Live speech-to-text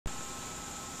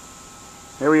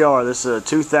Here we are. This is a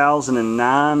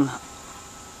 2009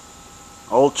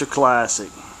 Ultra Classic.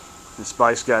 This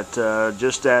bike's got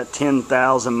just at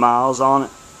 10,000 miles on it.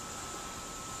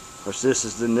 Of course, this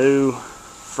is the new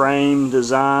frame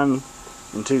design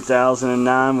in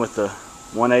 2009 with the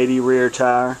 180 rear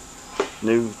tire.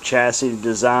 New chassis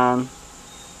design.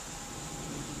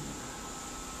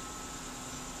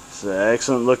 It's an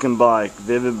excellent looking bike.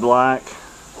 Vivid black.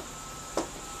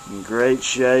 In great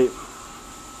shape.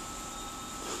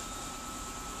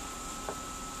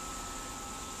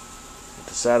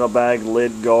 The saddlebag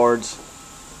lid guards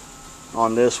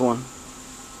on this one.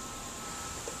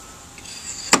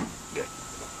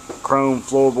 Chrome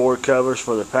floorboard covers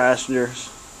for the passengers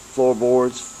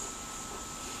floorboards.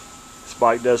 This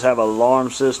bike does have an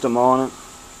alarm system on it.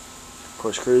 Of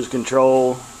course, cruise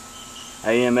control,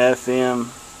 AM, FM,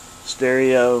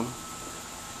 stereo,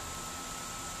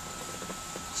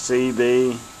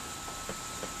 CB,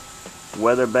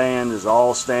 weather band is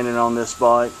all standing on this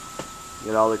bike.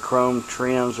 Get all the chrome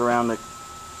trims around the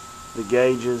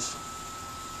gauges.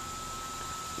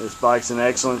 This bike's in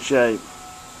excellent shape.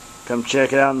 Come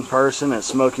check it out in person at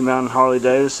Smoky Mountain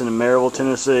Harley-Davidson in Maryville,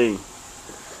 Tennessee. You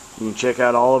can check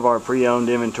out all of our pre-owned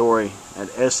inventory at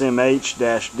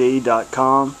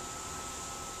smh-d.com,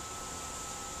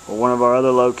 or one of our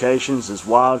other locations is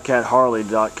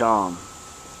wildcatharley.com.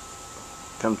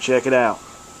 Come check it out.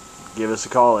 Give us a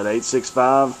call at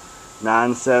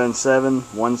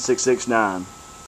 865-977-1669.